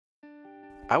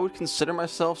I would consider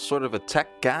myself sort of a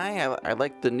tech guy. I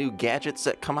like the new gadgets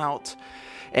that come out.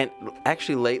 And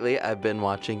actually lately I've been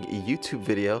watching YouTube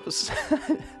videos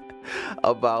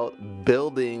about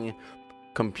building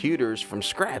computers from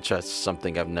scratch. That's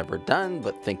something I've never done,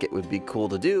 but think it would be cool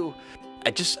to do.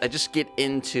 I just get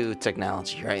into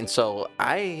technology, right? And so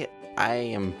I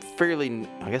am fairly,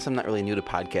 I guess I'm not really new to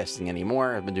podcasting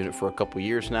anymore. I've been doing it for a couple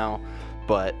years now,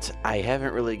 but I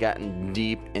haven't really gotten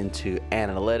deep into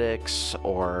analytics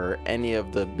or any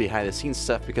of the behind the scenes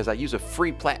stuff because I use a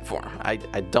free platform. I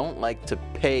don't like to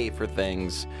pay for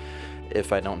things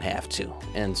if I don't have to.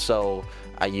 And so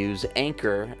I use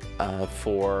Anchor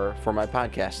for my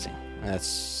podcasting. That's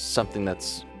something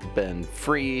that's been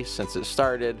free since it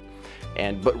started.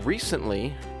 But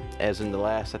recently, as in the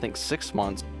last, I think 6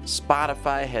 months,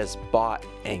 Spotify has bought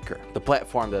Anchor, the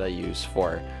platform that I use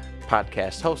for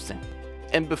podcast hosting.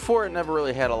 And before, it never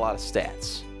really had a lot of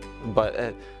stats,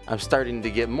 but I'm starting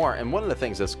to get more. And one of the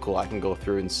things that's cool, I can go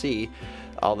through and see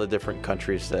all the different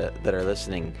countries that are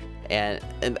listening. And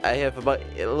I have about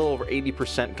a little over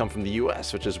 80% come from the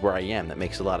U.S., which is where I am. That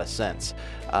makes a lot of sense.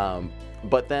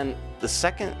 But then the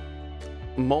second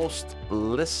most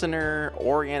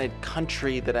listener-oriented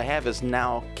country that I have is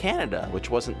now Canada, which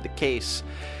wasn't the case.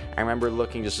 I remember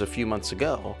looking just a few months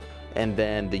ago. And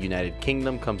then the United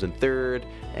Kingdom comes in third,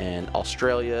 and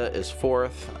Australia is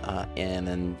fourth, and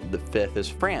then the fifth is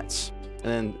France.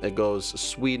 And then it goes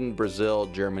Sweden, Brazil,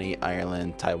 Germany,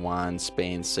 Ireland, Taiwan,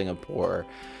 Spain, Singapore,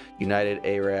 United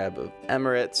Arab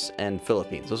Emirates, and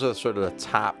Philippines. Those are sort of the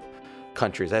top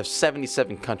countries. I have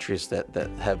 77 countries that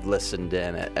have listened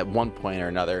in at one point or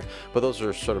another, but those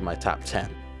are sort of my top 10.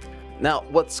 Now,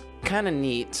 what's kind of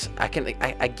neat, I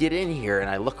get in here and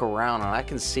I look around and I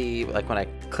can see, like when I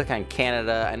click on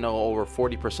Canada, I know over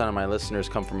 40% of my listeners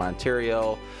come from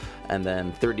Ontario, and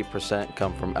then 30%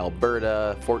 come from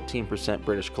Alberta, 14%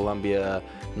 British Columbia,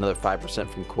 another 5%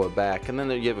 from Quebec, and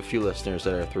then you have a few listeners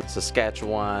that are through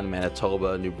Saskatchewan,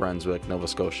 Manitoba, New Brunswick, Nova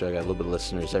Scotia. I got a little bit of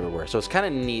listeners everywhere. So it's kind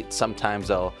of neat. Sometimes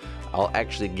I'll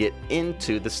actually get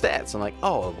into the stats. I'm like,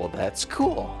 oh, well, that's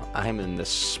cool. I'm in this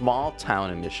small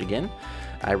town in Michigan.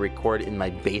 I record in my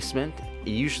basement,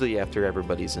 usually after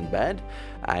everybody's in bed.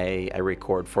 I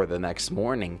record for the next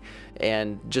morning,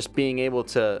 and just being able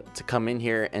to come in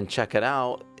here and check it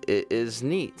out is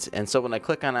neat. And so when I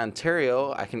click on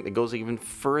Ontario, it goes even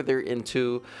further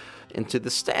into the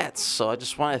stats. So I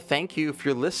just want to thank you if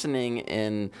you're listening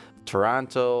in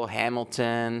Toronto,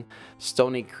 Hamilton,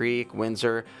 Stony Creek,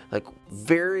 Windsor. Like,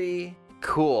 very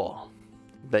cool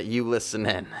that you listen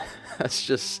in. That's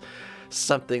just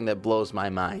something that blows my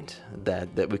mind,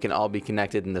 that we can all be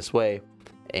connected in this way,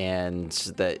 and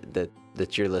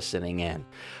that you're listening in.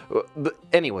 But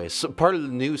anyways, so part of the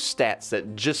new stats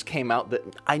that just came out that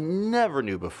I never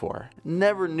knew before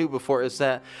is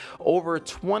that over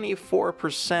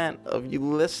 24% of you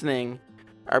listening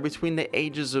are between the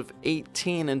ages of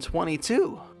 18 and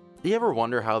 22. Do you ever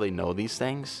wonder how they know these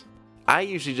things? I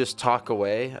usually just talk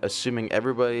away, assuming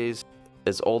everybody's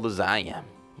as old as I am,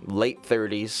 late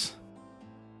 30s,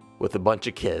 with a bunch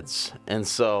of kids. And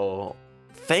so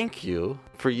thank you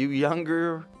for you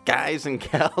younger guys and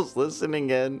gals listening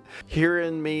in,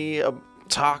 hearing me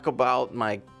talk about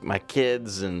my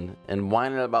kids and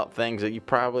whining about things that you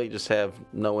probably just have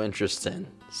no interest in.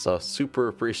 So super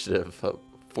appreciative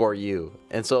for you.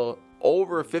 And so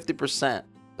over 50%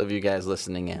 of you guys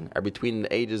listening in are between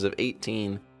the ages of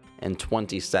 18 and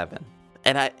 27.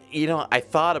 And I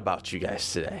thought about you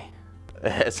guys today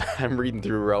as I'm reading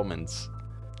through Romans.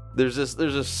 There's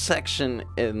a section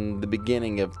in the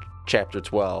beginning of chapter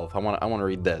 12. I want to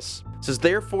read this. It says,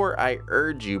 "Therefore I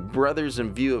urge you, brothers,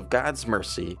 in view of God's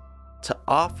mercy, to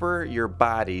offer your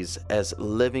bodies as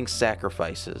living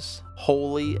sacrifices,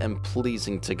 holy and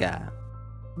pleasing to God.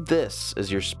 This is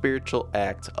your spiritual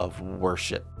act of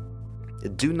worship.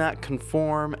 Do not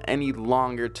conform any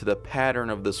longer to the pattern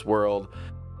of this world,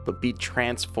 but be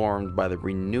transformed by the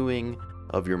renewing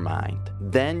of your mind.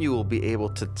 Then you will be able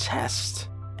to test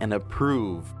and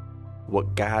approve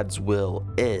what God's will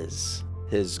is,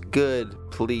 his good,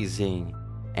 pleasing,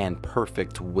 and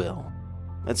perfect will."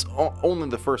 That's only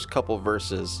the first couple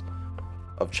verses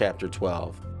of chapter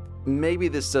 12. Maybe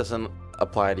this doesn't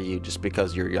apply to you just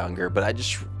because you're younger, but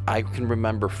I can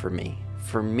remember for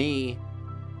me,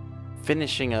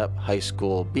 finishing up high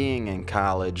school, being in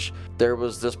college, there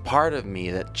was this part of me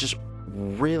that just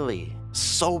really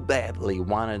so badly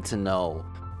wanted to know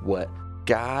what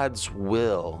God's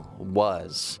will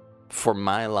was for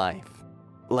my life.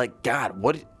 Like, God,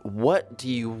 what do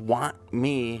you want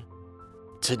me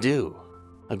to do?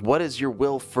 Like, what is your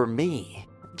will for me?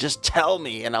 Just tell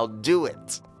me and I'll do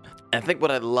it. And I think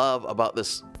what I love about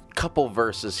this couple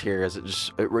verses here is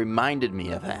it reminded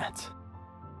me of that.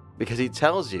 Because he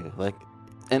tells you, like,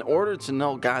 in order to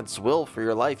know God's will for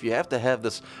your life, you have to have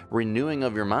this renewing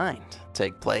of your mind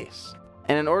take place.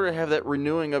 And in order to have that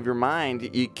renewing of your mind,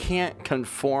 you can't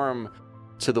conform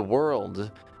to the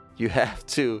world. You have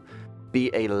to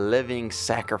be a living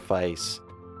sacrifice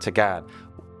to God,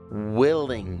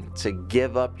 willing to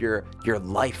give up your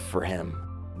life for him.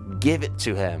 Give it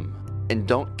to him, and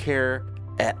don't care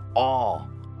at all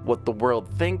what the world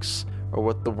thinks or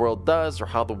what the world does or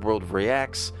how the world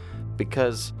reacts,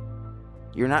 because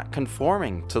you're not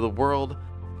conforming to the world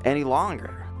any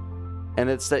longer. And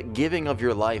it's that giving of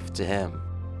your life to him,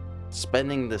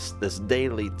 spending this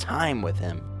daily time with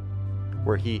him,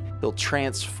 where he'll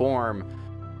transform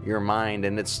your mind.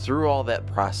 And it's through all that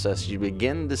process you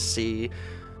begin to see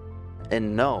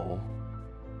and know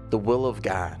the will of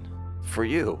God for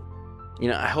you.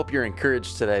 I hope you're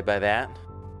encouraged today by that,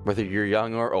 whether you're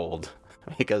young or old,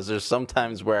 because there's some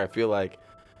times where I feel like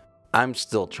I'm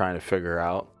still trying to figure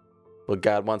out what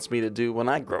God wants me to do when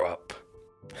I grow up.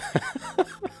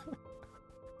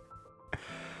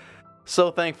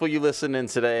 So thankful you listened in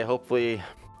today. Hopefully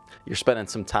you're spending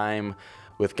some time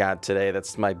with God today.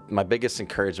 That's my biggest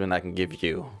encouragement I can give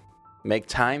you. Make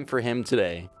time for him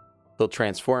today. He'll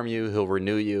transform you, he'll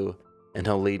renew you, and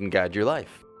he'll lead and guide your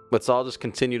life. Let's all just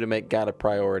continue to make God a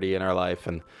priority in our life.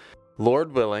 And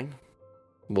Lord willing,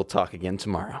 we'll talk again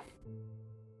tomorrow.